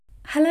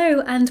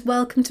Hello and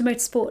welcome to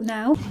Motorsport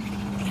Now.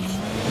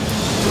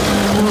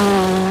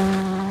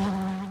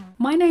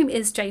 My name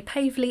is Jay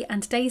Pavley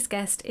and today's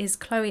guest is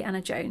Chloe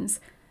Anna Jones.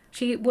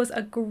 She was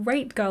a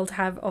great girl to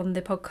have on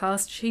the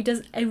podcast. She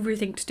does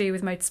everything to do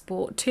with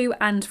motorsport, 2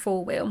 and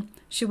 4 wheel.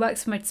 She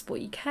works for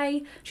Motorsport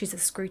UK, she's a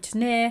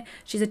scrutineer,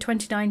 she's a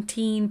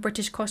 2019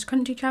 British cross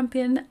country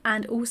champion,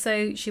 and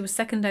also she was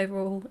second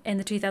overall in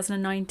the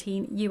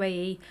 2019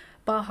 UAE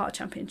Baja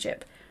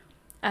Championship.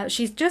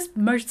 She's just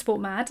motorsport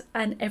mad,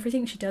 and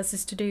everything she does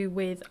is to do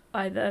with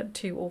either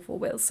 2 or 4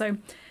 wheels. So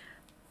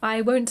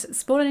I won't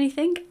spoil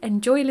anything.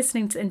 Enjoy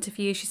listening to the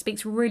interview. She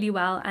speaks really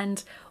well,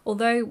 and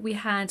although we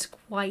had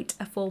quite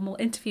a formal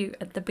interview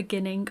at the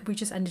beginning, we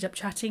just ended up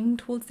chatting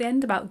towards the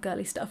end about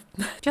girly stuff.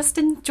 Just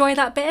enjoy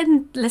that bit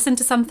and listen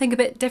to something a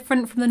bit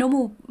different from the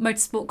normal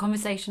motorsport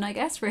conversation, I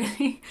guess,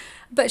 really.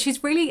 But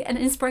she's really an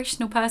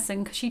inspirational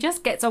person because she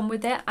just gets on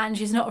with it and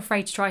she's not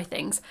afraid to try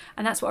things.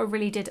 And that's what I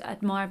really did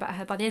admire about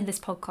her. By the end of this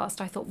podcast,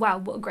 I thought, wow,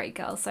 what a great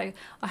girl. So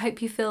I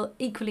hope you feel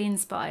equally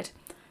inspired.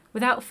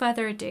 Without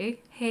further ado,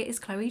 here is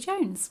Chloe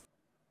Jones.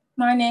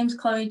 My name's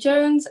Chloe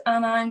Jones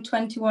and I'm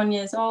 21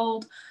 years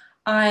old.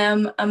 I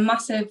am a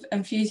massive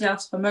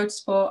enthusiast for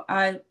motorsport.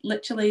 I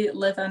literally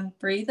live and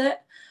breathe it.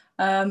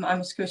 I'm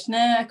a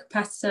scrutineer, a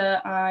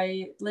competitor.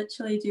 I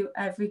literally do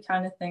every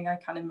kind of thing I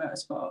can in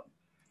motorsport.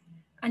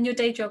 And your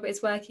day job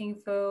is working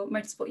for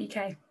Motorsport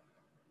UK?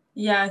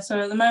 Yeah, so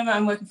at the moment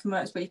I'm working for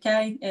Motorsport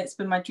UK. It's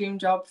been my dream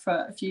job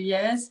for a few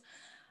years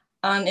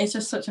and it's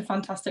just such a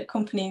fantastic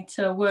company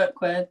to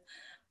work with.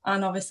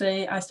 And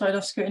obviously I started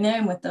off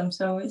scrutineering with them,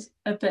 so it's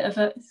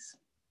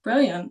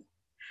brilliant.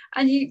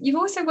 And you've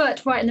also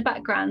worked right in the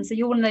background, so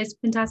you're one of those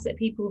fantastic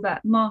people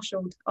that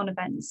marshalled on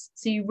events,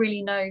 so you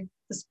really know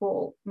the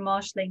sport, from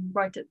marshalling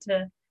right up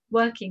to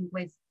working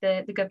with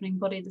the governing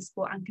body of the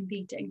sport and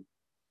competing.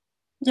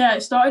 Yeah,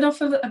 it started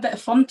off with a bit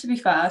of fun, to be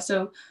fair.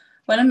 So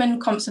when I'm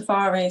in comp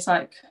safaris,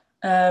 like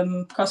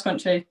cross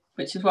country,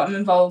 which is what I'm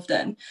involved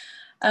in,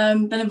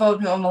 been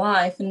involved in it all my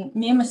life, and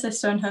me and my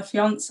sister and her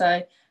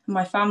fiance and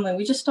my family,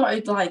 we just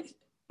started like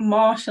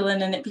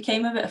marshalling, and it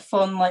became a bit of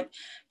fun. Like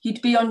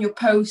you'd be on your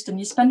post and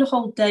you spend a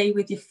whole day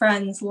with your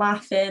friends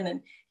laughing,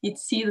 and you'd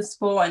see the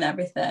sport and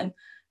everything.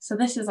 So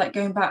this is like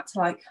going back to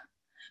like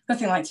I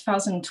think like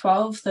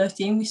 2012,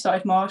 13, we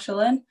started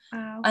marshalling.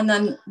 Wow. And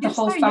then the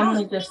whole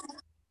family just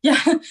yeah,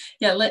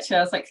 literally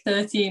I was like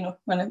 13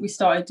 when we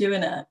started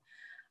doing it.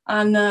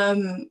 And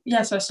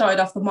so I started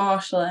off the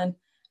marshalling,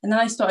 and then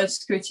I started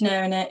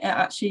scrutineering it. It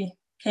actually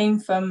came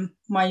from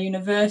my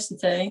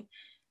university.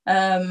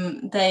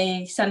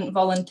 They sent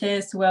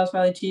volunteers to Wales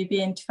Rally GB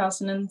in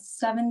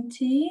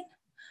 2017, I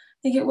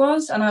think it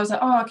was. And I was like,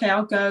 oh, okay,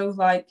 I'll go.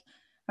 Like,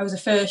 I was a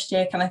first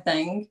year kind of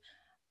thing.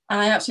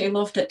 And I absolutely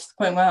loved it to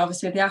the point where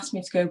obviously they asked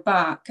me to go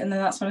back. And then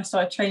that's when I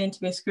started training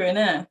to be a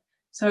scrutineer.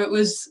 So it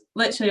was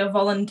literally a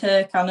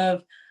volunteer kind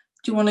of,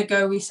 do you want to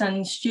go? We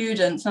send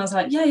students. And I was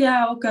like,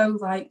 yeah, I'll go.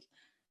 Like,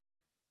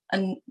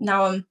 and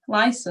now I'm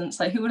licensed.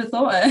 Like, who would have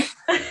thought it?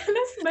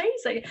 That's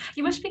amazing.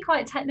 You must be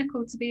quite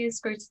technical to be a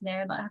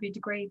scrutineer and like have your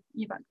degree,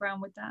 your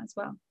background with that as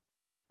well.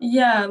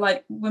 Yeah,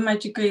 like with my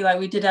degree, like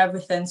we did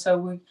everything. So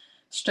we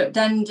stripped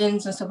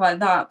engines and stuff like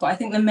that. But I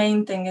think the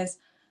main thing is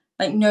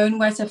like knowing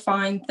where to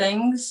find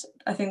things.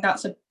 I think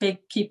that's a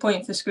big key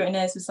point for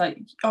scrutineers is like,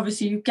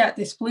 obviously you get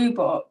this blue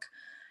book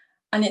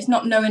and it's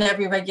not knowing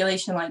every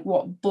regulation, like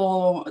what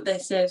bore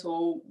this is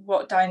or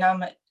what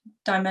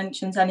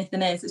dimensions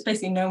anything is. It's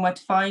basically knowing where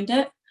to find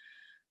it,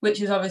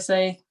 which is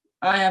obviously,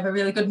 I have a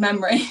really good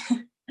memory,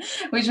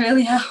 which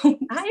really helps.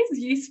 That is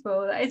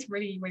useful. That is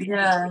really, really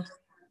yeah. useful.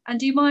 And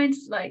do you mind,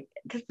 like,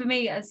 because for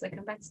me as a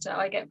competitor,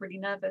 I get really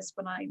nervous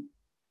when I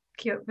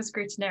queue up for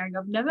scrutineering.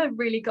 I've never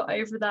really got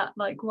over that,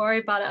 like, worry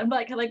about it. I'm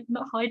like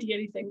not hiding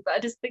anything, but I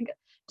just think,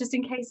 just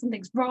in case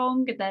something's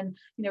wrong, and then,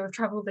 you know, we've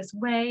traveled this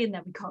way and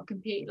then we can't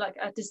compete. Like,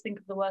 I just think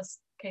of the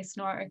worst case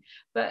scenario.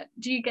 But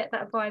do you get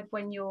that vibe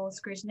when you're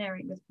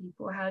scrutineering with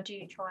people? How do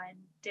you try and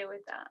deal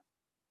with that?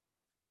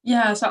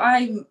 Yeah, so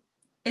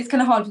it's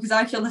kind of hard because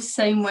I feel the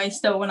same way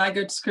still when I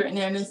go to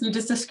scrutineering as you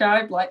just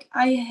described. Like,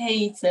 I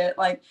hate it.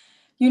 Like,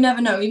 you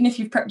never know, even if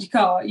you've prepped your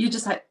car, you're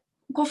just like,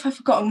 what have I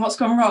forgotten? What's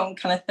gone wrong?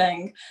 Kind of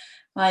thing.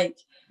 Like,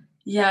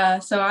 yeah,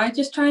 so I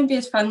just try and be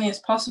as friendly as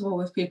possible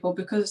with people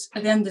because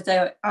at the end of the day,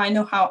 like, I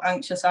know how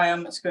anxious I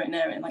am at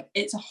scrutineering. Like,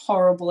 it's a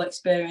horrible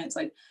experience.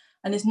 Like,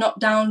 and it's not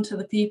down to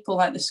the people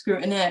like the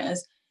scrutineers.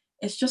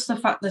 It's just the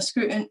fact they're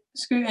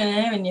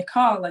scrutineering your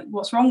car. Like,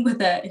 what's wrong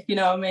with it? If you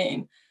know what I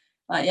mean.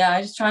 Like, yeah,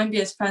 I just try and be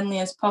as friendly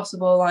as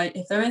possible. Like,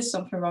 if there is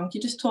something wrong, you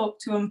just talk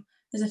to them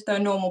as if they're a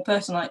normal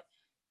person. Like,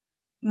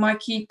 my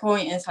key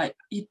point is like,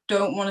 you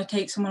don't want to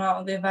take someone out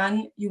of the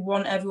event. You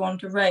want everyone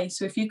to race.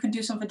 So if you can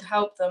do something to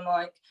help them,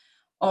 like,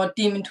 or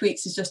Demon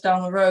Tweaks is just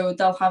down the road,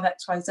 they'll have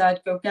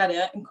XYZ, go get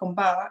it and come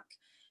back,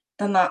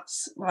 then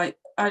that's like,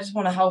 I just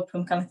want to help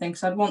them kind of thing.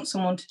 Because I'd want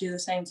someone to do the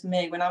same to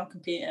me when I'm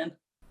competing.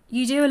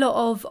 You do a lot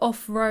of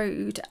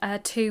off-road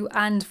 2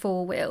 and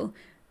 4 wheel.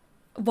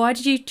 Why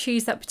did you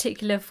choose that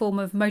particular form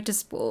of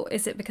motorsport?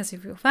 Is it because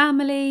of your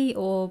family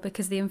or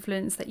because of the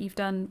influence that you've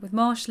done with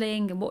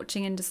marshalling and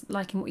watching and just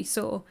liking what you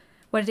saw?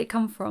 Where did it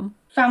come from?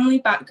 Family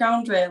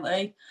background,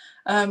 really,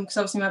 because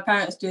obviously my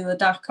parents do the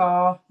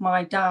Dakar.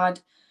 My dad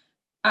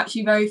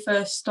actually very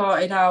first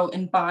started out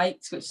in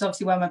bikes, which is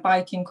obviously where my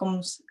biking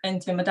comes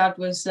into. My dad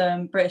was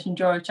British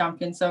Enduro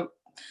champion, so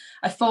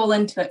I fall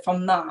into it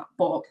from that.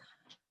 But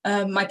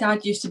my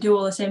dad used to do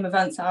all the same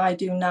events that I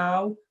do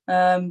now,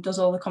 does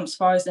all the comp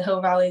safaris, the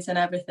hill rallies and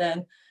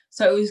everything.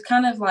 So it was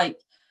kind of like,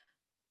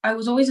 I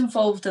was always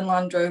involved in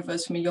Land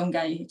Rovers from a young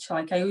age.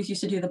 Like I always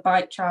used to do the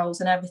bike trials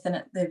and everything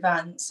at the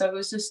event. So it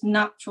was just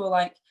natural,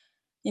 like,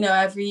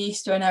 every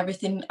Easter and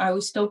everything, I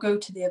would still go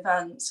to the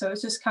event. So it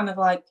was just kind of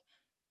like,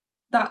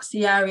 that's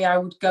the area I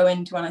would go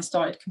into when I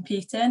started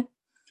competing.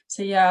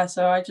 So yeah,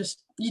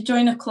 you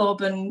join a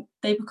club and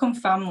they become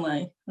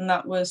family. And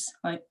that was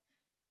like,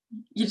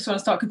 you just want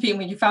to start competing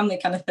with your family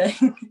kind of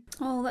thing.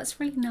 Oh, that's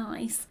really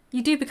nice.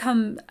 You do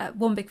become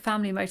one big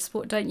family in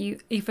motorsport, don't you?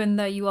 Even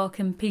though you are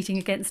competing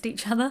against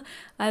each other.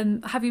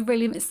 Have you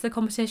really missed the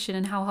competition,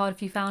 and how hard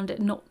have you found it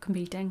not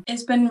competing?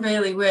 It's been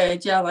really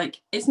weird, yeah.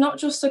 Like it's not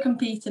just the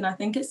competing. I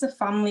think it's the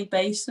family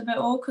base of it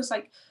all. Because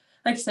like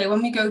I say,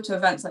 when we go to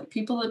events, like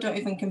people that don't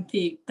even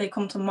compete, they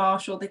come to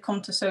marshal, they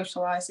come to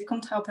socialise, they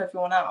come to help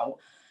everyone out.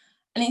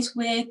 And it's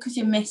weird because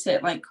you miss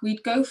it. Like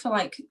we'd go for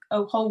like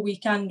a whole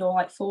weekend or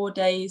like 4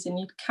 days and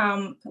you'd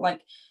camp.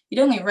 Like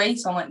you'd only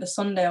race on like the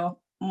Sunday or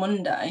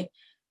Monday,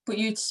 but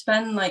you'd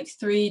spend like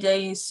 3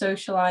 days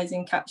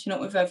socializing, catching up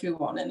with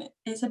everyone. And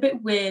it's a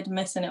bit weird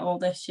missing it all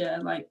this year.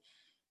 Like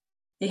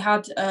they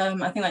had,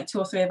 I think like 2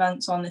 or 3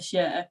 events on this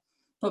year,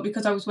 but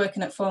because I was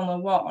working at Formula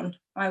One,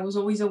 I was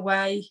always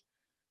away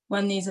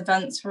when these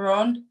events were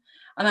on.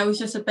 And I was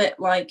just a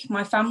bit like,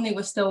 my family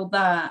was still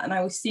there and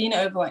I was seeing it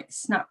over like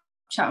Snapchat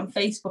and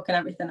Facebook and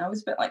everything. I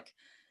was a bit like,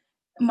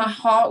 my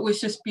heart was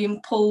just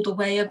being pulled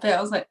away a bit.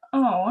 I was like,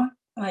 oh,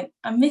 like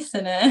I'm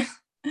missing it.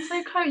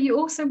 So Chloe, you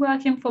also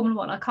work in Formula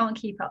One. I can't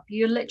keep up.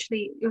 You're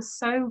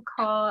so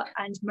car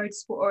and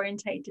motorsport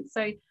orientated.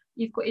 So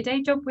you've got your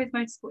day job with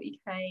Motorsport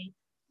UK,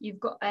 you've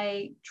got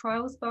a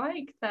trials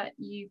bike that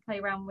you play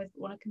around with,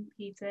 want to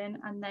compete in,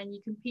 and then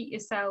you compete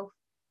yourself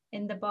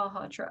in the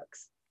Baja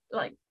trucks.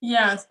 Like,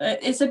 yeah,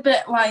 it's a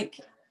bit like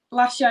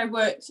last year I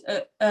worked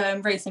at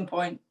Racing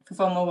Point for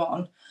Formula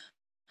One.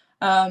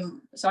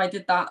 So I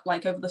did that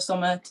like over the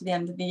summer to the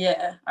end of the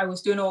year. I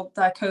was doing all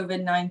their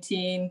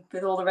COVID-19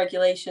 with all the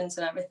regulations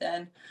and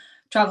everything,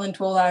 traveling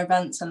to all their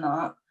events and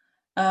that.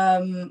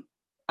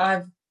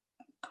 I've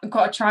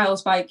got a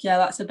trials bike. Yeah,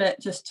 that's a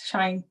bit just to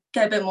try and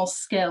get a bit more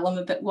skill. I'm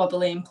a bit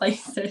wobbly in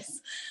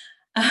places.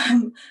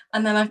 And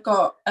then I've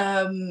got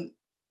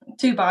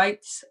 2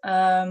 bikes.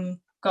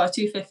 Got a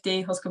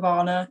 250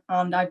 Husqvarna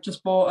and I've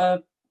just bought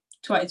a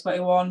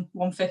 2021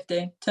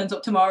 150. Turns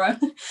up tomorrow.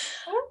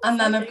 And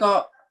then I've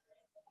got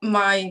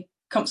my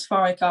comp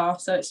safari car,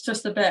 so it's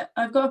just a bit,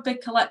 I've got a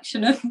big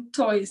collection of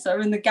toys that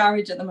are in the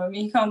garage at the moment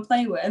you can't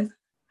play with.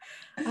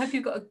 I hope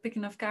you've got a big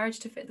enough garage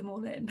to fit them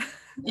all in.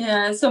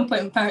 Yeah, at some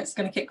point my parents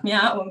are going to kick me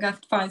out. I'm going to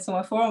have to find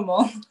somewhere for them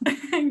all.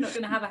 You're not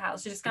going to have a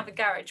house, you're just going to have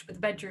a garage with a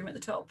bedroom at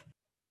the top.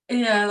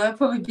 Yeah, that'd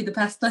probably be the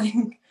best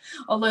thing.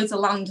 Or loads of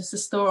land just to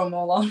store them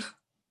all on.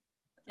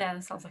 Yeah,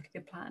 that sounds like a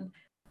good plan.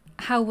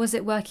 How was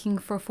it working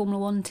for a Formula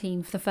One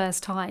team for the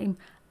first time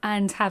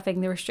and having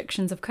the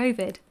restrictions of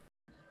COVID?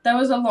 There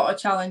was a lot of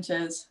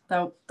challenges.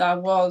 There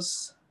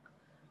was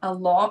a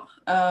lot.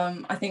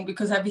 I think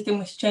because everything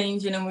was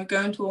changing and we're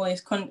going to all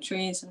these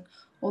countries and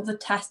all the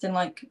testing,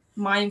 like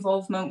my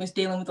involvement was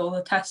dealing with all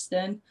the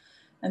testing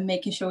and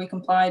making sure we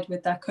complied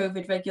with their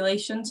COVID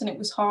regulations. And it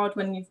was hard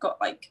when you've got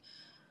like,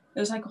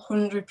 there was like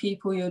 100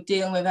 people you're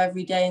dealing with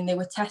every day and they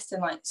were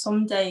testing like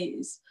some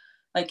days,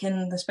 like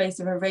in the space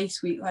of a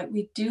race week, like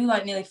we do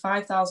like nearly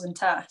 5,000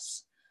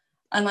 tests.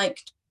 And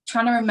like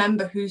trying to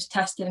remember who's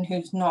tested and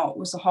who's not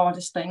was the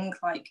hardest thing.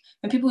 Like,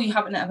 and people you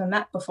haven't ever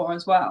met before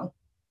as well.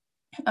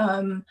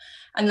 And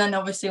then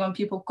obviously when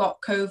people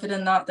got COVID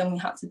and that, then we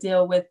had to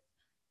deal with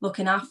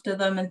looking after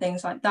them and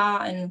things like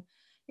that. And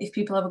if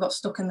people ever got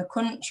stuck in the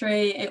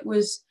country, it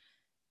was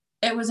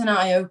an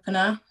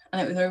eye-opener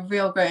and it was a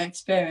real great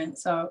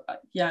experience. So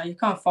yeah, you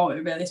can't fault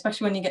it really,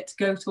 especially when you get to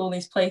go to all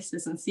these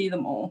places and see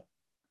them all.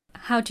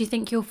 How do you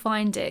think you'll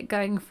find it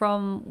going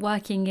from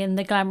working in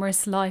the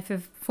glamorous life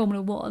of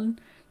Formula One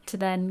to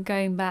then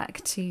going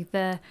back to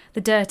the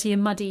dirty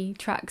and muddy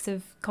tracks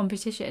of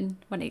competition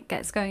when it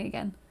gets going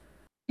again?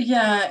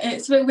 Yeah,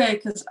 it's a bit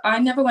weird because I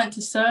never went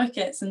to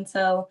circuits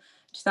until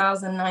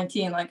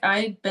 2019. Like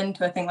I had been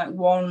to I think like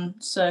one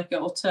circuit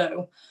or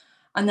two,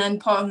 and then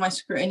part of my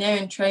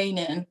scrutineering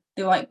training,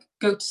 they were like,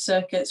 go to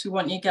circuits, we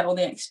want you to get all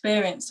the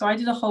experience. So I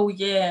did a whole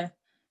year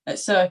at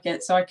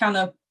circuits, so I kind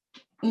of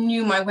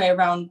knew my way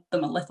around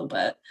them a little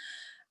bit,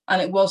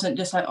 and it wasn't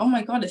just like, oh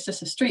my god, it's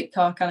just a street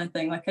car kind of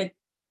thing. Like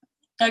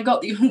I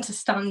got the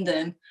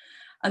understanding.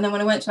 And then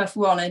when I went to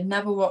F1, I'd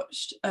never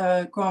watched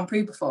a Grand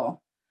Prix before.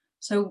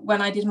 So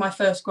when I did my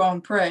first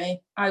Grand Prix,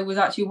 I was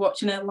actually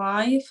watching it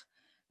live,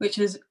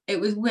 it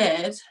was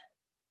weird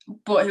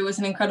but it was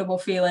an incredible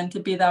feeling to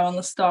be there on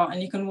the start,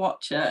 and you can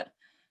watch it.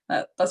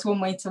 That's one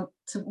way to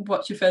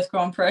watch your first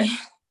Grand Prix.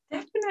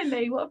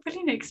 Definitely. What a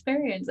brilliant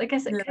experience. I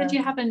guess because Yeah.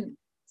 you haven't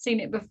seen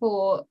it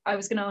before, I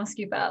was going to ask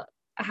you about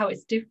how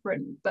it's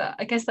different, but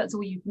I guess that's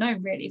all you've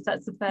known really, if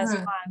that's the first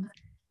time.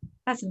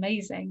 That's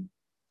amazing.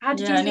 How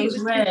did you and see it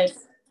was weird.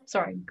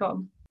 Sorry, go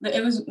on.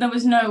 There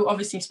was no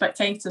obviously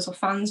spectators or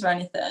fans or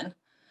anything.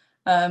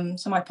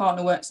 So my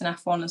partner works in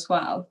F1 as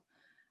well.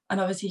 And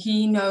obviously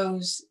he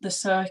knows the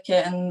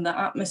circuit and the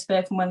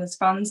atmosphere from when there's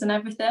fans and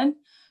everything.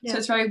 Yeah. So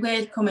it's very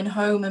weird coming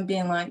home and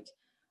being like,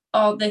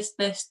 oh, this.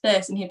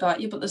 And he'd be like,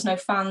 yeah, but there's no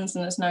fans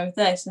and there's no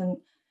this. And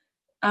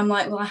I'm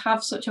like, well, I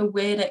have such a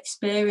weird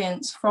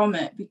experience from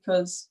it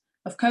because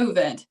of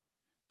COVID.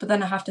 But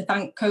then I have to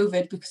thank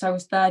COVID because I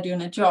was there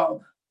doing a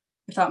job,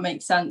 if that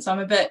makes sense. I'm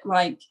a bit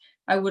like,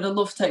 I would have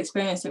loved to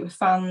experience it with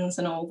fans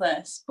and all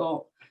this,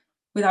 but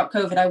without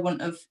COVID, I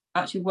wouldn't have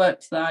actually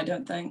worked there, I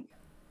don't think.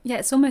 Yeah,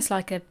 it's almost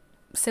like a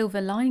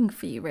silver lining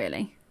for you,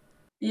 really.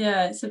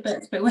 Yeah, it's a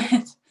bit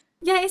weird.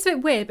 Yeah, it's a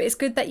bit weird, but it's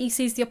good that you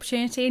seized the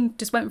opportunity and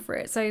just went for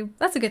it. So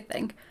that's a good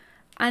thing.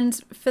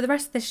 And for the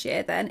rest of this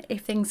year then,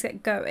 if things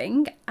get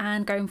going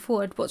and going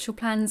forward, what's your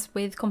plans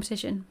with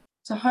competition?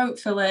 So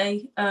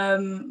hopefully,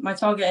 my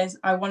target is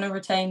I want to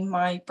retain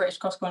my British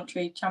Cross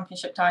Country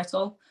Championship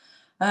title.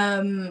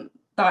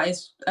 That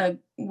is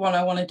one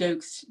I want to do,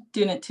 because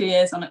doing it 2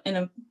 years in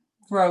a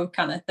row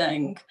kind of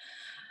thing.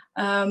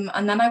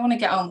 And then I want to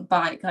get on the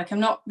bike. Like, I'm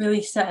not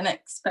really setting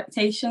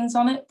expectations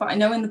on it, but I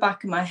know in the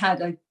back of my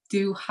head I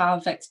do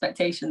have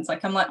expectations.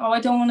 Like, I'm like, oh, I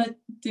don't want to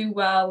do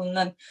well, and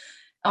then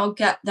I'll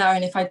get there,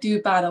 and if I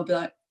do bad, I'll be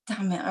like,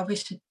 damn it, I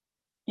wish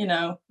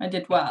I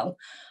did well.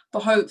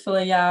 But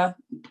hopefully, yeah,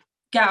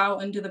 get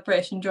out and do the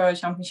British Enduro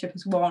Championship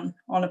as one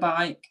on a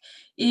bike.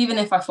 Even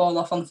if I fall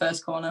off on the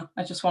first corner,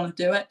 I just want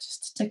to do it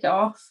just to tick it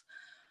off.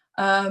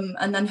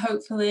 And then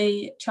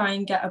hopefully try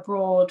and get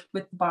abroad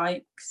with the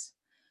bikes.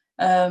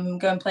 Go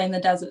and play in the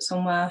desert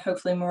somewhere,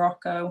 hopefully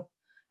Morocco,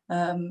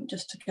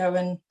 just to go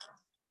and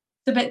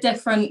it's a bit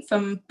different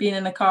from being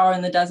in a car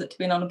in the desert to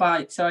being on a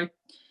bike. So I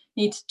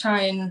need to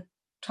try and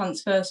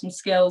transfer some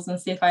skills and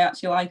see if I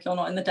actually like it or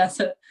not in the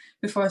desert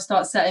before I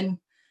start setting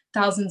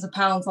thousands of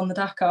pounds on the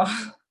Dakar.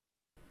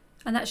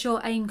 And that's your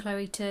aim,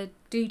 Chloe, to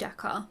do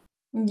Dakar?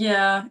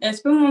 Yeah,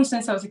 it's been one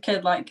since I was a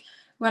kid. Like,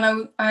 when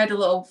I had a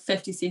little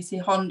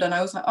 50cc Honda, and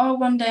I was like, oh,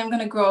 one day I'm going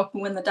to grow up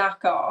and win the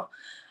Dakar.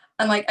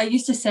 And like, I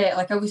used to say it,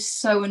 like, I was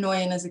so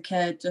annoying as a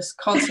kid, just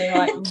constantly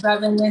like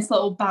revving this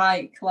little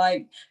bike,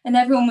 like, and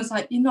everyone was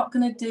like, you're not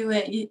going to do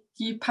it.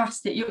 You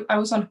passed it. I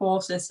was on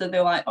horses, so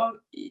they're like, oh,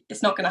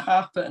 it's not going to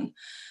happen.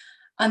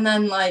 And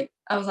then like,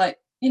 I was like,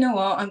 you know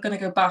what, I'm going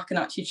to go back and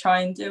actually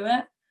try and do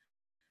it.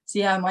 So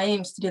yeah, my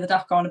aim is to do the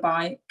Dakar on a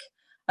bike.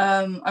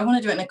 I want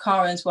to do it in a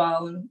car as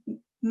well, and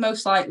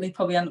most likely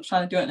probably end up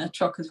trying to do it in a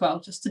truck as well,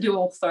 just to do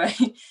all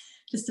three,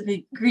 just to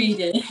be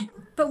greedy.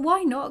 But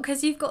why not?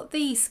 Because you've got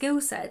the skill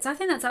sets. I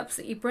think that's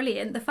absolutely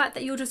brilliant. The fact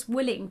that you're just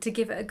willing to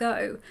give it a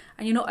go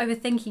and you're not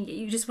overthinking it,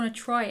 you just want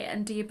to try it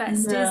and do your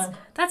best,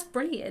 that's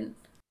brilliant.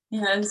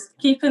 Yeah, it's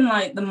keeping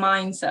like the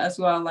mindset as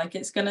well. Like,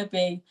 it's gonna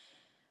be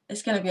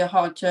a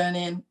hard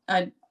journey, and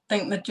I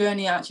think the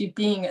journey actually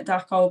being at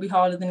Dakar will be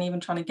harder than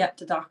even trying to get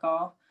to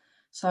Dakar.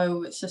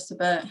 So it's just a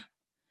bit,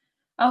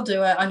 I'll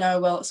do it. I know I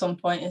will at some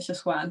point. It's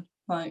just when.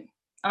 Like,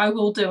 I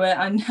will do it.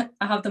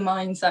 I have the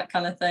mindset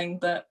kind of thing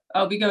that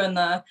I'll be going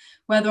there.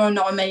 Whether or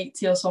not I'm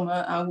 80 or something,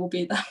 I will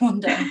be there one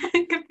day.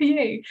 Good for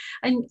you.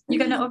 And you're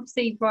going to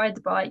obviously ride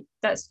the bike.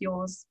 That's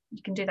yours.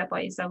 You can do that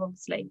by yourself,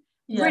 obviously.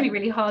 Yeah. Really,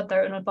 really hard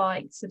though on a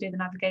bike to do the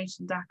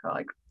navigation Dakar.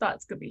 Like,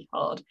 that's going to be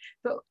hard.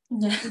 But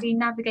would you be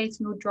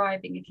navigating or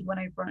driving if you went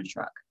over on a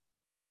truck?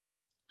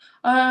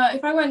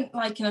 If I went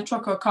like in a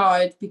truck or car,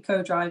 I'd be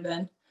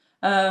co-driving.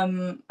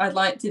 I'd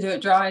like to do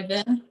it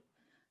driving,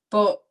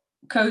 but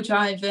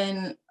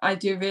co-driving I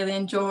do really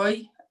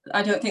enjoy.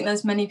 I don't think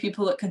there's many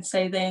people that can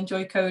say they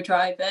enjoy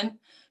co-driving,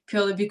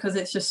 purely because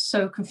it's just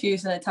so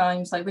confusing at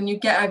times. Like, when you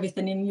get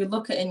everything and you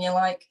look at it and you're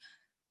like,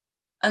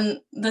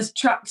 and there's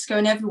tracks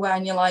going everywhere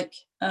and you're like,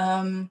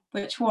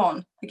 which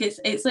one? Like,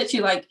 it's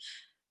literally like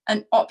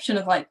an option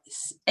of like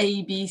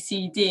A, B,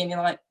 C, D, and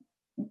you're like,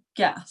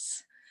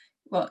 guess.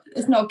 Well,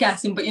 it's not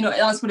guessing, but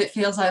that's what it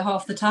feels like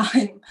half the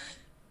time.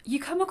 You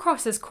come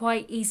across as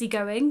quite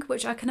easygoing,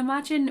 which I can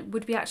imagine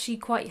would be actually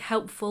quite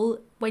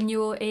helpful when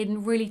you're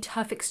in really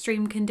tough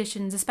extreme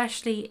conditions,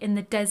 especially in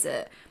the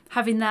desert.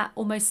 Having that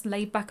almost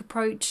laid back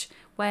approach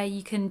where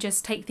you can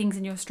just take things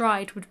in your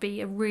stride would be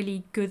a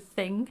really good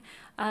thing.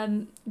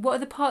 What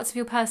other parts of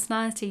your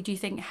personality do you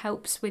think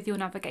helps with your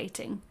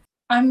navigating?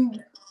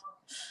 I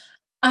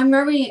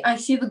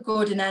see the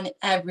good in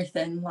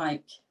everything.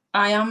 Like,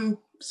 I am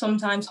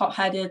sometimes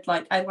hot-headed.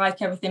 Like, I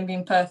like everything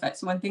being perfect,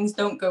 so when things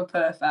don't go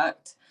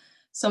perfect,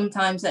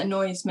 sometimes it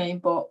annoys me.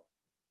 But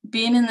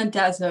being in the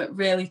desert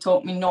really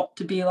taught me not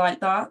to be like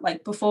that.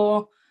 Like,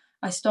 before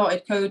I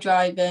started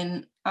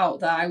co-driving out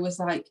there, I was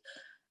like,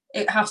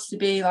 it has to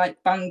be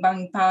like bang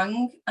bang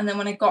bang. And then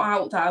when I got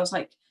out there, I was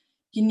like,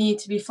 you need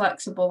to be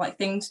flexible. Like,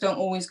 things don't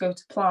always go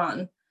to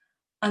plan.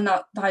 And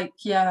that, like,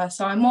 yeah,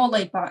 so I'm more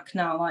laid back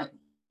now. Like,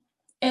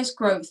 it's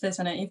growth,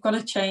 isn't it? You've got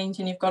to change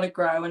and you've got to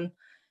grow. And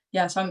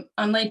yeah, so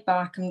I'm laid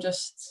back.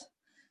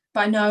 But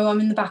I know I'm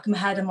in the back of my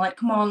head. I'm like,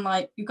 come on,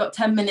 like, you've got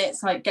 10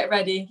 minutes, like, get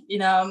ready,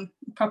 I'm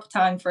proper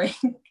time free.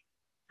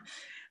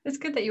 It's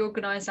good that you're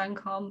organised and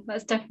calm.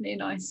 That's definitely a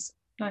nice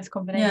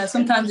combination. Yeah,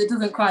 sometimes it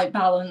doesn't quite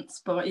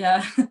balance, but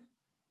yeah, you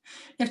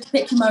have to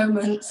pick your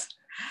moments.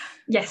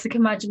 Yes, I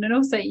can imagine. And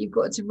also you've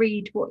got to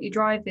read what your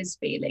driver's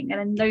feeling.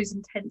 And in those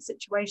intense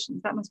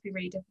situations, that must be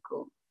really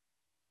difficult.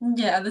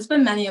 Yeah, there's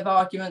been many of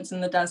arguments in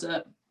the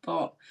desert,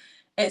 but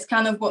it's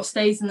kind of what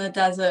stays in the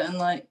desert, and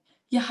like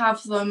you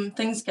have them,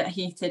 things get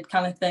heated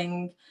kind of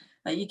thing,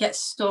 like you get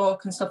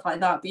stuck and stuff like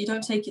that, but you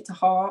don't take it to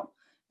heart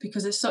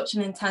because it's such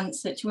an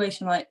intense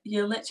situation. Like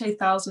you're literally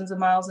thousands of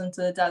miles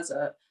into the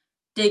desert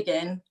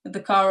digging with the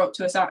car up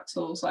to its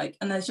axles, like,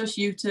 and there's just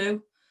you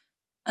two.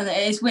 And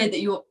it is weird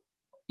that you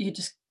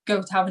just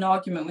go to have an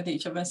argument with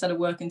each other instead of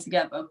working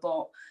together,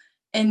 but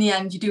in the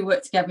end you do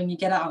work together and you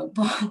get out.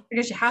 But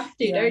because you have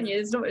to, don't you?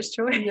 There's not much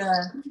choice.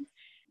 Yeah,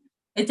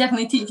 it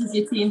definitely teaches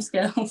you team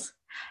skills.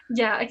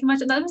 Yeah, I can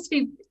imagine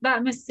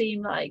that must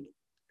seem like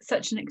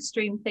such an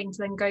extreme thing to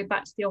then go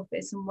back to the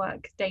office and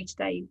work day to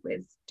day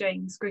with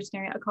doing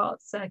scrutineering at a kart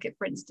circuit,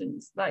 for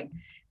instance. Like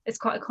it's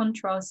quite a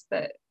contrast,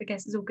 but I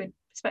guess it's all good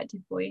perspective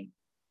for you.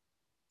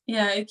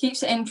 Yeah, it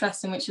keeps it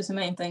interesting, which is the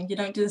main thing. You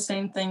don't do the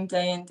same thing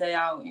day in, day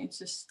out. It's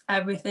just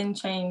everything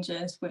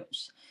changes,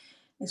 which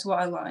is what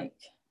I like.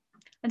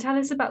 And tell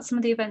us about some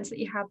of the events that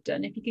you have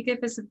done. If you could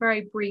give us a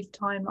very brief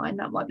timeline,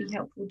 that might be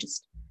helpful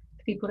just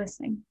for people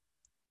listening.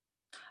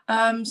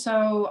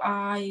 So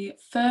I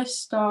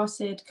first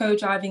started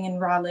co-driving in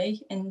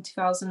rally in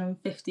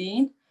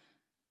 2015.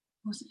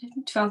 Was it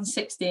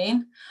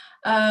 2016?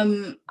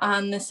 And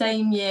the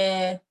same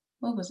year,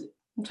 what was it?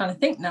 I'm trying to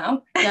think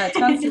now. Yeah,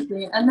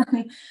 2016. And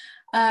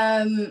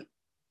then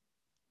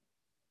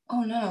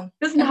oh no.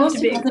 Doesn't have to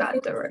be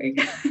exact, right?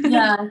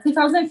 Yeah,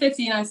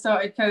 2015 I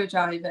started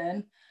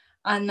co-driving,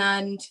 and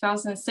then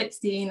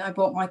 2016 I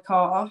bought my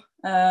car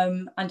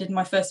and did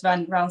my first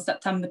event around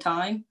September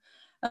time,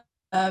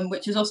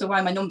 which is also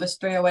why my number's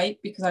 308,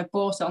 because I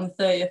bought it on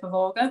the 30th of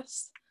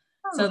August.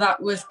 Oh. So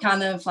that was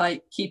kind of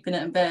like keeping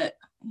it a bit,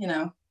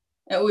 it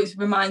always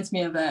reminds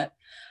me of it.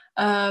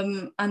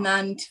 And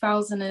then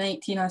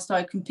 2018 I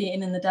started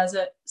competing in the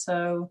desert,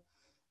 so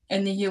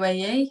in the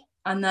UAE.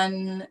 And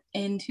then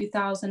in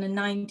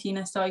 2019,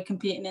 I started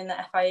competing in the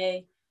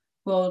FIA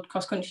World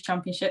Cross Country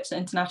Championships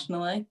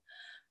internationally.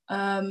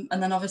 And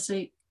then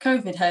obviously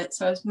COVID hit,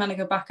 so I was meant to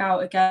go back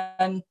out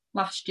again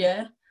last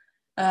year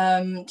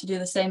to do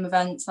the same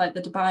events like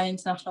the Dubai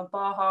International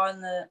Baja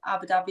and the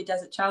Abu Dhabi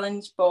Desert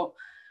Challenge. But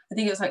I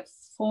think it was like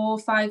 4 or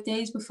 5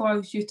 days before I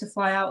was due to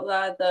fly out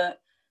there that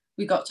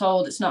we got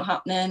told it's not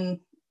happening,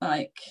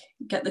 like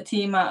get the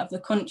team out of the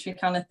country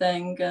kind of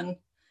thing. And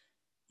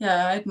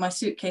yeah, I had my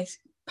suitcase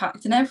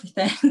packed and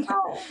everything.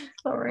 Oh,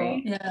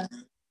 sorry. But,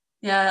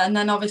 yeah. And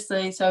then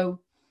obviously, so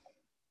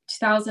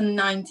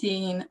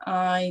 2019,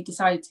 I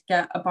decided to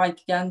get a bike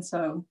again.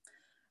 So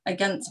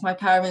against my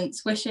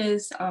parents'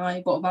 wishes,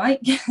 I bought a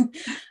bike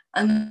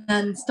and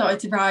then started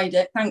to ride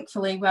it.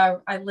 Thankfully,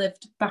 where I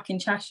lived back in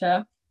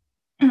Cheshire,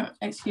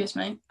 excuse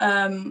me,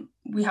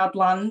 we had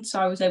land, so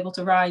I was able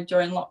to ride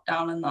during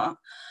lockdown and that.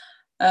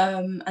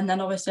 And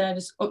then obviously I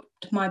just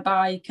upped my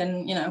bike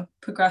and,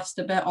 progressed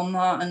a bit on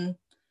that. And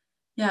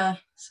yeah,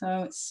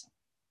 so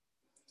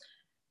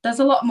there's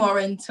a lot more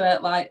into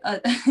it. Like,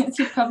 as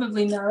you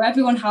probably know,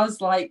 everyone has,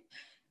 like,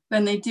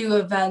 when they do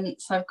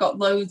events, I've got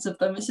loads of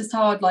them. It's just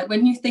hard. Like,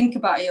 when you think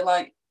about it, you're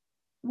like,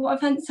 what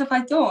events have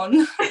I done?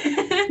 No,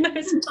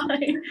 it's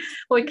fine.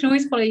 Well, we can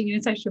always follow you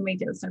on social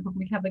media, so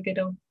probably have a good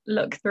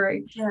look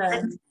through. Yeah.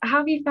 And how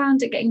have you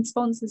found it getting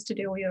sponsors to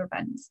do all your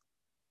events?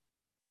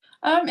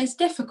 It's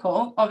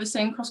difficult.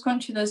 Obviously, in cross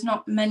country, there's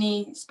not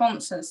many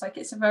sponsors. Like,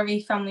 it's a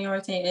very family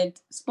oriented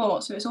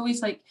sport, so it's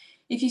always like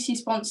if you see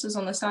sponsors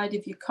on the side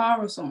of your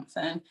car or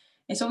something,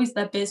 it's always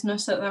their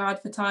business that they're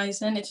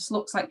advertising. It just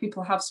looks like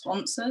people have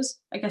sponsors.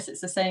 I guess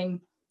it's the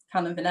same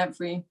kind of in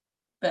every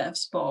bit of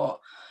sport.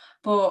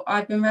 But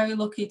I've been very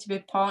lucky to be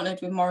partnered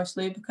with Morris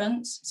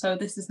Lubricants. So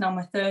this is now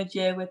my 3rd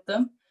year with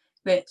them,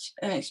 which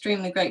I'm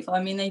extremely grateful.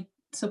 I mean, they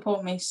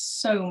support me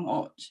so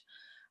much.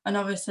 And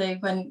obviously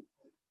when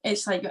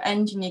it's like your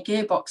engine, your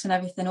gearbox and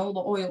everything, all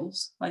the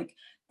oils, like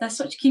they're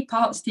such key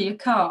parts to your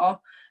car.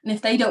 And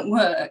if they don't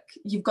work,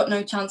 you've got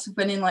no chance of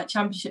winning like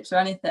championships or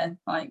anything.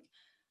 Like,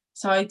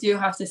 so I do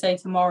have to say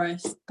to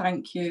Morris,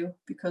 thank you,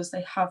 because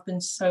they have been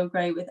so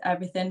great with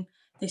everything.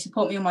 They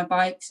support me on my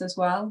bikes as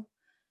well.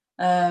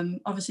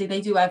 Obviously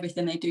they do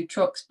everything. They do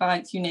trucks,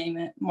 bikes, you name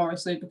it.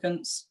 Morris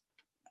Lubricants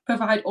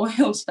provide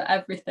oils for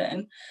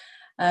everything.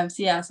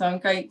 So I'm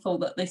grateful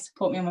that they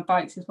support me on my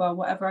bikes as well.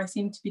 Whatever I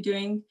seem to be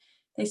doing,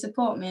 they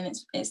support me, and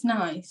it's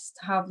nice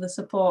to have the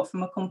support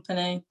from a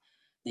company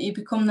that you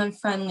become then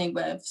friendly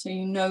with, so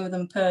you know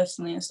them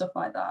personally and stuff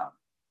like that.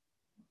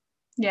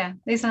 Yeah,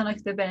 they sound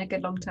like they've been a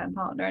good long-term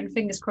partner, and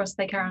fingers crossed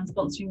they carry on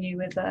sponsoring you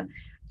with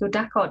your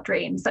Dakar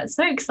dreams. That's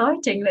so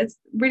exciting. That's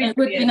really It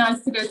would be brilliant.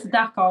 nice to go to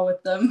Dakar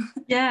with them.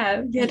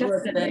 Yeah, It would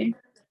definitely. be.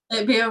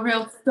 It'd be a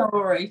real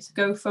story to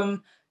go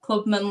from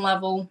clubman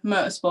level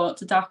motorsport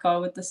to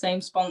Dakar with the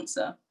same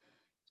sponsor.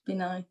 It'd be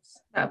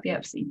nice. That would be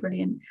absolutely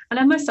brilliant. And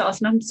I must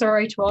ask, and I'm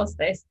sorry to ask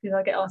this because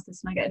I get asked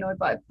this and I get annoyed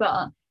by it,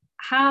 but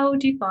how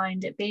do you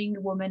find it being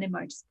a woman in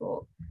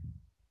motorsport?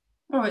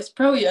 Oh, it's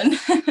brilliant.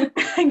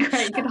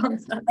 Great, good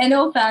answer. In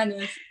all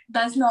fairness,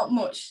 there's not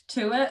much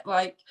to it.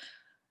 Like,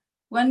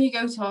 when you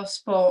go to our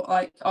sport,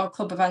 like our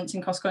club events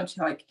in cross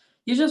country, like,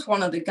 you're just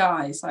one of the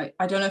guys. Like,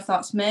 I don't know if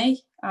that's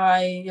me.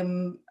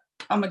 I'm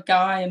a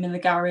guy. I'm in the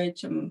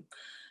garage. I'm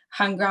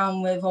hang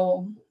around with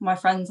all my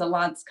friends are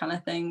lads kind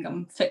of thing.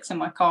 I'm fixing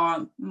my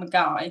car. I'm a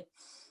guy.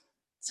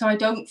 So I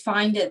don't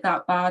find it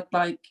that bad.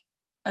 Like,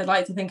 I'd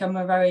like to think I'm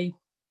a very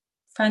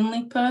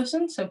friendly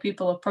person. So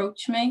people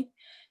approach me,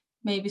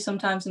 maybe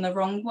sometimes in the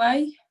wrong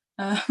way,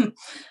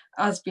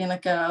 as being a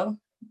girl.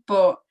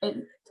 But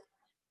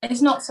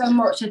it's not so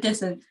much a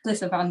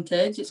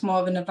disadvantage. It's more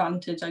of an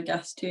advantage, I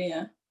guess, to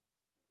you.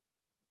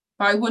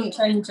 But I wouldn't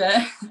change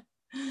it.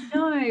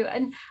 No,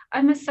 and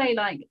I must say,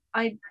 like,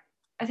 I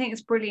think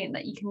it's brilliant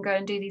that you can go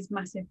and do these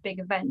massive big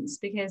events,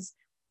 because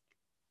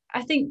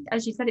I think,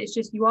 as you said, it's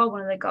just you are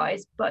one of the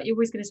guys, but you're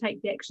always going to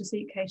take the extra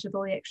suitcase with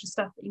all the extra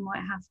stuff that you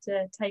might have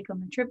to take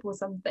on the trip or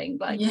something.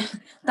 Like, yeah,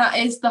 that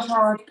is the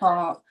hard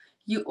part.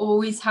 You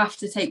always have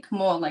to take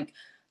more. Like,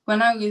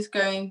 when I was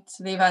going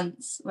to the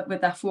events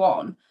with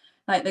F1,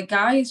 like, the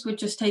guys would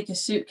just take a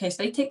suitcase.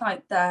 They take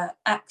like their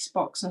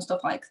Xbox and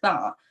stuff like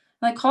that.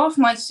 Like, half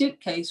my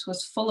suitcase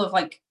was full of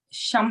like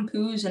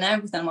shampoos and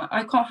everything. Like,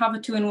 I can't have a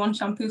 2-in-1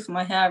 shampoo for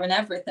my hair and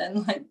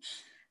everything. Like,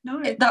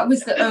 no, that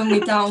was the only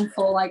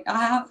downfall. Like,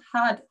 I have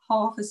had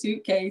half a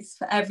suitcase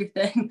for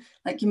everything,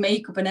 like your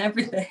makeup and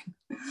everything.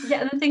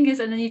 Yeah, and the thing is,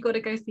 and then you've got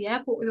to go to the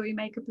airport with all your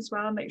makeup as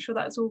well, make sure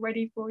that's all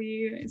ready for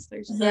you. It's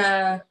those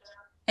Yeah,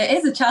 it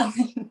is a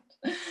challenge.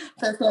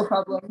 First world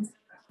problems.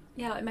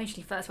 Yeah, like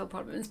mostly first world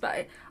problems,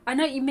 but I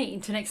know what you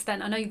mean to an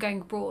extent. I know you're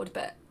going abroad,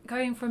 but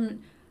going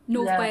from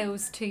North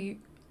Wales to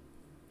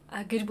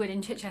Goodwood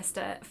in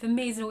Chichester, for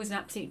me, is always an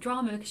absolute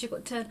drama, because you've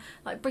got to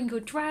like bring your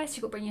dress,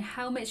 you've got to bring your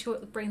helmets, you've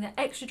got to bring the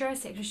extra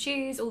dress, the extra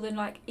shoes, all the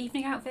like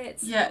evening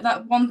outfits. Yeah,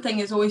 that one thing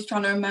is always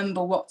trying to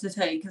remember what to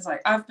take. Because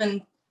like, I've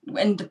been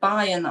in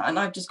Dubai and that, and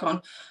I've just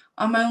gone,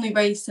 I'm only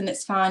racing,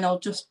 it's fine, I'll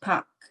just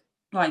pack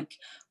like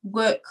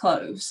work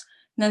clothes.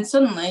 And then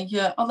suddenly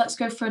you're, oh, let's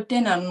go for a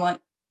dinner. And I'm like,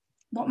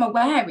 what am I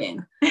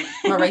wearing?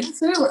 My race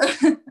suit?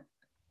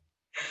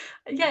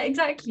 Yeah,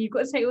 exactly. You've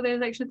got to take all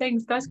those extra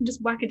things. Guys can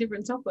just whack a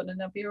different top on and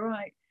they'll be all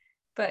right.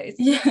 But it's,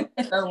 yeah,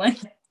 if only.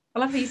 I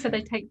love how you said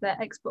they take their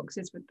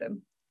Xboxes with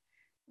them.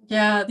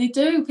 Yeah, they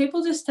do.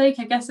 People just take,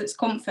 I guess it's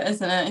comfort,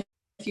 isn't it?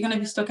 If you're going to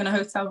be stuck in a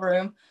hotel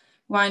room,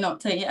 why not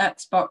take your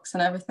Xbox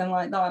and everything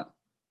like that?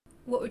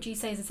 What would you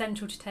say is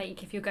essential to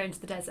take if you're going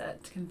to the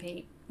desert to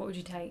compete? What would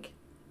you take?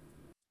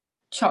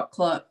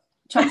 Chocolate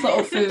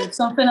or food,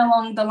 something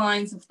along the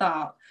lines of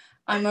that.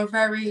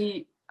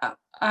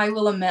 I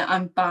will admit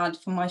I'm bad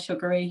for my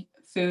sugary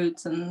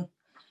foods and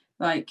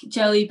like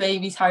jelly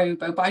babies,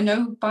 Haribo, but I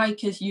know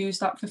bikers use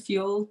that for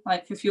fuel,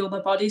 like for fuel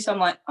their body. So I'm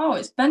like, oh,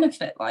 it's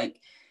benefit. Like,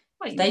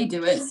 if they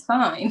do it, it's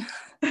fine.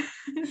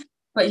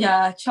 But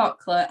yeah,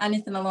 chocolate,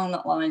 anything along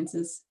that lines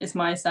is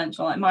my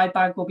essential. Like, my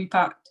bag will be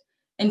packed.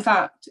 In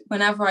fact,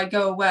 whenever I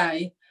go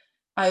away,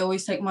 I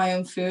always take my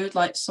own food,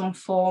 like some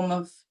form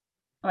of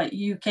like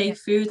UK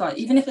food, like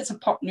even if it's a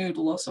pot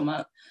noodle or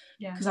something.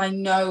 Yeah. Because I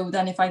know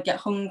then if I get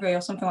hungry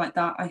or something like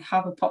that, I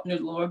have a pot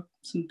noodle or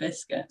some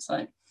biscuits.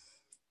 Like,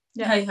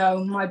 hey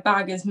ho, my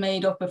bag is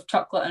made up of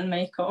chocolate and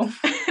makeup.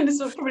 And it's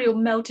probably all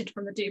melted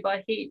from the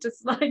Dubai heat,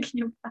 just like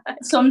your bag.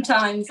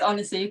 Sometimes,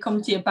 honestly, you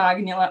come to your bag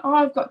and you're like, oh,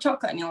 I've got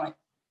chocolate, and you're like,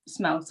 it's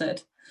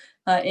melted.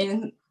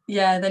 Then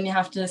you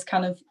have to just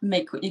kind of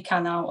make what you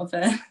can out of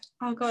it.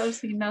 Oh god, I was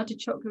thinking melted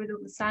chocolate with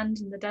all the sand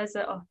in the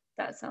desert. Oh,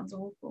 that sounds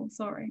awful.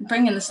 Sorry.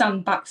 Bringing the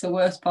sand back's the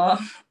worst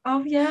part.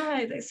 Oh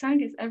yeah, the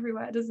sand gets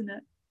everywhere, doesn't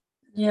it?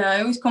 Yeah,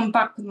 I always come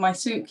back with my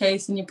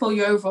suitcase and you pull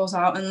your overalls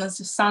out and there's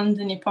just sand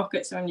in your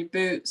pockets or in your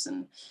boots,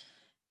 and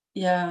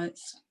yeah,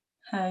 it's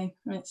a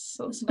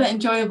bit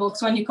enjoyable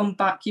because when you come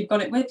back you've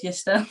got it with you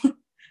still.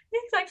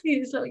 Exactly,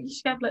 it's like you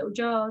should have little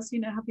jars,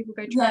 how people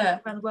go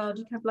traveling around the world.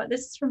 You can have like,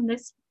 this is from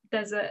this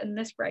desert and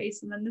this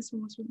race, and then this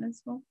one was from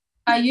this one.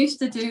 I used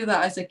to do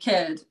that as a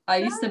kid. I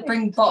used to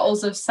bring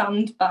bottles of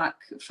sand back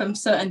from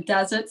certain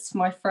deserts to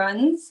my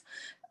friends.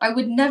 I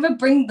would never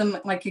bring them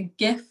like a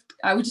gift.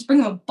 I would just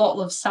bring them a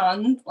bottle of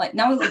sand. Like,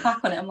 now I look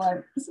back on it, I'm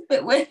like, it's a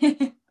bit weird.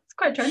 It's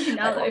quite trendy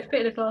now though. Put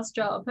in a glass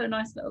jar, put a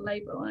nice little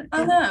label on it.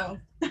 I know.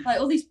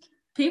 Like, all these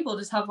people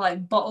just have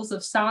like bottles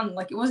of sand.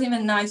 Like, it wasn't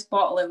even a nice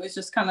bottle. It was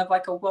just kind of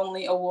like a 1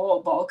 litre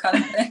water bottle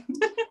kind of thing.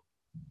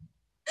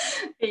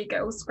 Here you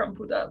go, all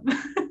scrumpled up.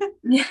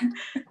 Yeah.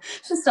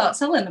 Should start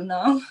selling them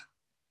now.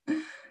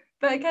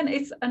 But again,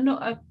 it's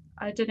not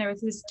I don't know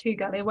if this is too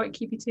girly. I won't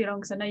keep you too long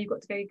because I know you've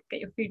got to go get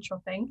your food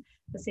shopping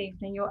this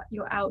evening.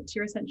 You're out to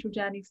your essential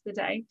journey for the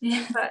day.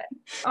 Yeah. But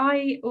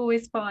I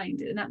always find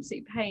it an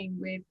absolute pain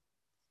with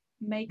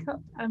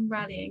makeup and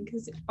rallying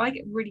because I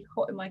get really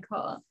hot in my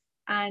car,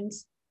 and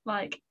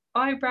like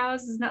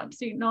eyebrows is an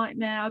absolute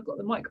nightmare. I've got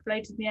the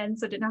microbladed in the end,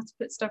 so I didn't have to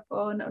put stuff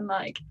on. And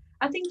like,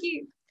 I think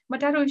my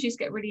dad always used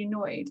to get really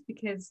annoyed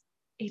because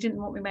he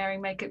didn't want me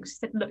wearing makeup because he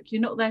said, look,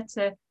 you're not there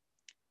to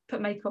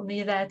put makeup on,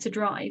 you're there to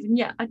drive. And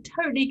yeah, I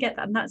totally get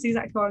that, and that's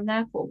exactly what I'm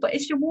there for. But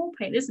it's your wall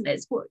paint, isn't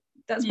it? What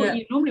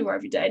you normally wear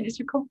every day, and it's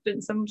your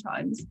confidence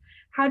sometimes.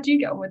 How do you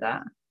get on with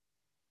that?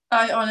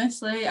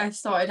 I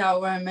started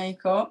out wearing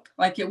makeup,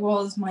 like it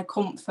was my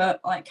comfort,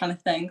 like kind of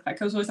thing.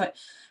 Like I was always like,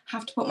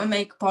 have to put my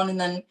makeup on,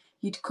 and then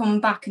you'd come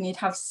back and you'd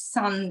have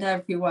sand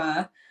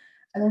everywhere.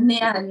 And in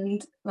the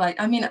end, like,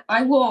 I mean,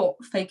 I wore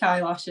fake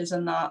eyelashes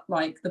and that,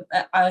 like the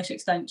eyelash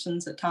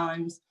extensions at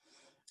times.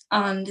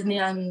 And in the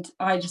end,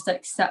 I just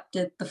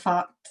accepted the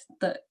fact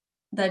that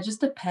they're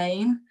just a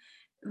pain.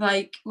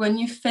 Like when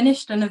you've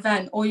finished an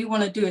event, all you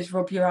want to do is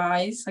rub your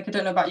eyes. Like, I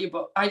don't know about you,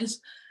 but I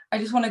just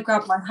want to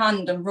grab my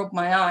hand and rub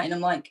my eye. And I'm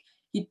like,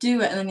 you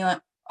do it, and then you're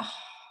like, oh,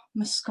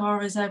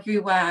 mascara's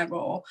everywhere.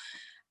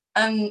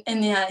 And in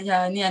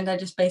the end, I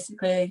just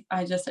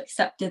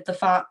accepted the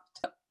fact.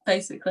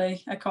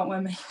 Basically, I can't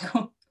wear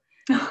makeup.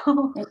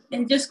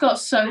 It just got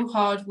so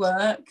hard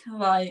work.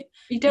 Like,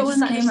 you don't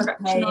want that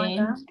distraction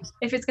either.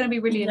 If it's going to be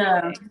really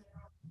annoying.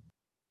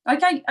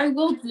 Like I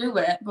will do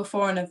it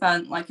before an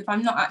event. Like if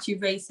I'm not actually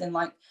racing,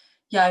 like,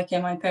 yeah,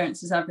 okay, my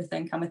appearance is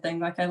everything kind of thing.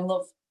 Like I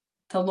love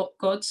to look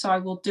good, so I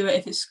will do it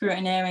if it's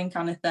scrutineering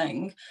kind of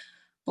thing.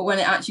 But when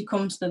it actually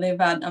comes to the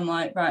event, I'm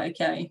like, right,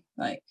 okay.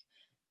 Like,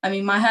 I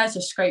mean, my hair's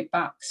a straight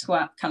back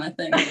sweat kind of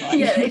thing. Like,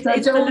 yeah,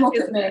 it's don't look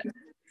at me.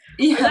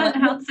 Yeah, like,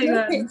 how to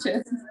no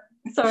pictures.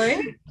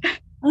 Sorry.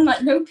 I'm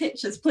like, no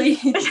pictures, please.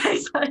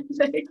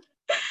 Exactly.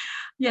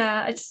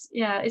 Yeah, it's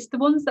the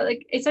ones that,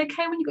 like, it's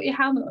okay when you got your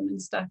helmet on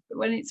and stuff, but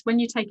when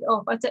you take it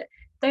off,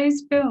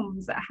 those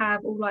films that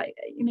have all like,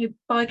 you know,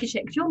 biker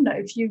shit, because you'll know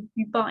if you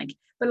bike,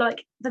 but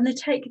like then they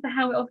take the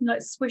helmet off and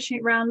like swishing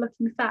it around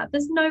looking fat.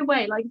 There's no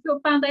way. Like if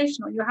you've got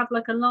foundation on, you'll have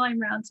like a line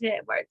round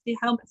here where the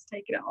helmet's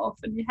taking it off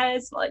and your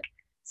hair's like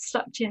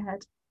stuck to your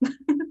head.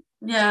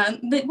 Yeah,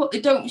 what they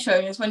don't show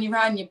you is when you're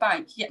riding your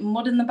bike, you get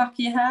mud in the back of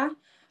your hair.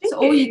 So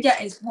all you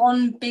get is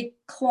one big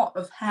clot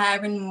of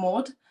hair and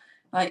mud.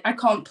 Like I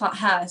can't plait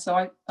hair,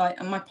 so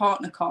and my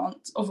partner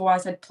can't,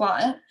 otherwise I'd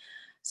plait it.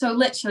 So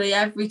literally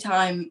every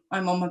time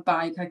I'm on my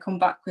bike, I come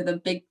back with a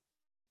big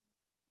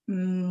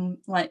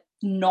like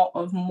knot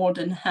of mud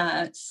and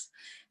hair.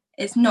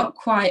 It's not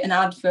quite an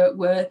advert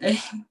worthy.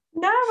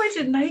 No, I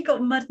didn't know you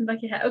got mud in the back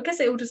of your hair. I guess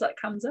it all just like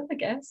comes up, I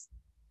guess.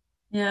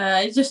 Yeah,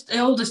 it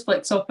all just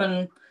flicks up,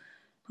 and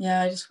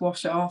yeah, I just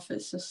wash it off.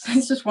 It's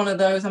just one of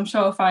those. I'm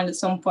sure I'll find at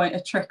some point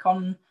a trick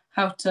on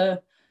how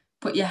to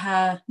put your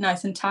hair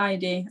nice and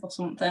tidy or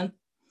something.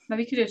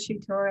 Maybe you could do a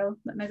tutorial.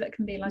 Maybe that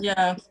can be like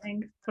a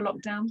thing for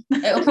lockdown.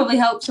 It'll probably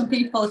help some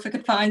people if I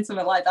could find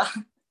something like that.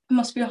 It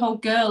must be a whole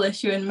girl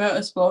issue in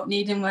motorsport,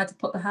 needing where to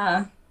put the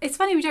hair. It's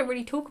funny we don't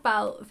really talk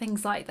about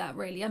things like that,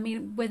 really. I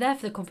mean, we're there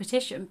for the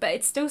competition, but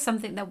it's still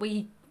something that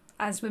we,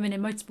 as women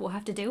in motorsport,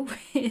 have to deal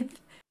with.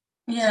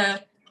 Yeah.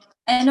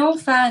 In all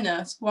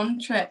fairness, one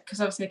trick,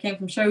 because obviously I came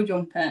from show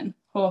jumping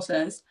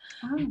horses,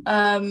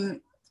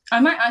 I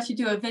might actually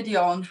do a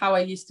video on how I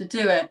used to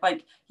do it.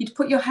 Like, you'd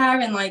put your hair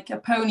in like a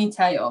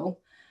ponytail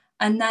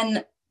and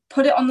then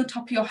put it on the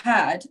top of your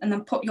head and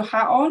then put your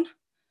hat on.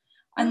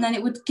 And then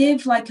it would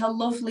give like a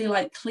lovely,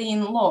 like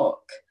clean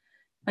look.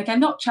 Like, I've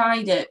not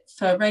tried it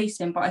for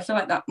racing, but I feel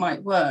like that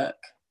might work.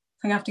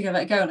 I think I have to give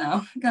it a go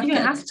now. You're going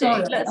to have to.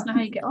 Let us know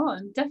how you get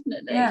on.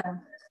 Definitely.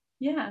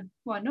 Yeah.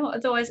 Why not?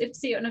 Otherwise, if I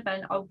see you at an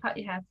event, I'll pat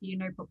your hair for you,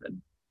 no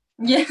problem.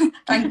 Yeah,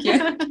 thank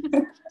you.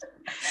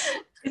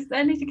 Is there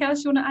anything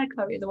else you want to add,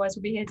 Chloe? Otherwise,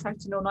 we'll be here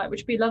chatting all night,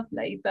 which would be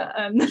lovely. But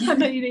I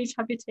know you need to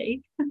have your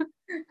tea.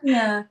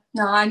 Yeah.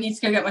 No, I need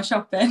to go get my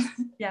shopping.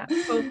 Yeah.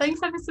 Well, thanks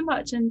ever so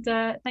much. And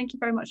thank you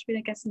very much for being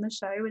a guest on the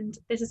show. And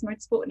this is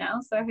Motorsport Now,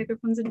 so I hope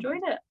everyone's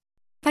enjoyed it.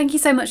 Thank you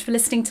so much for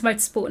listening to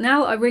Motorsport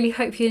Now. I really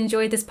hope you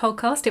enjoyed this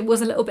podcast. It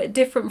was a little bit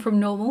different from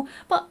normal,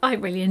 but I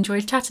really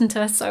enjoyed chatting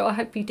to us, so I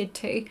hope you did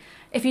too.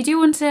 If you do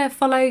want to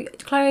follow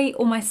Chloe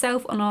or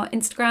myself on our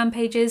Instagram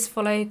pages,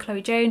 follow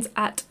Chloe Jones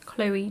at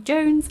Chloe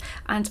Jones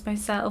and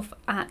myself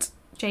at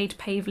Jade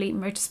Pavely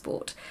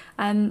Motorsport.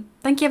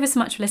 Thank you ever so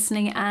much for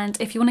listening, and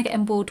if you want to get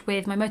on board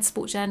with my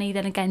motorsport journey,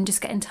 then again,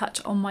 just get in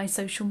touch on my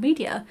social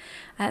media.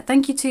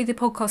 Thank you to the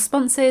podcast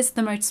sponsors,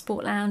 the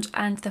Motorsport Lounge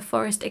and the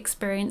Forest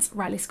Experience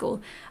Rally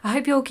School. I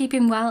hope you're all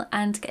keeping well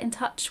and get in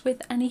touch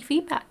with any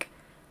feedback.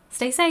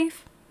 Stay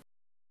safe.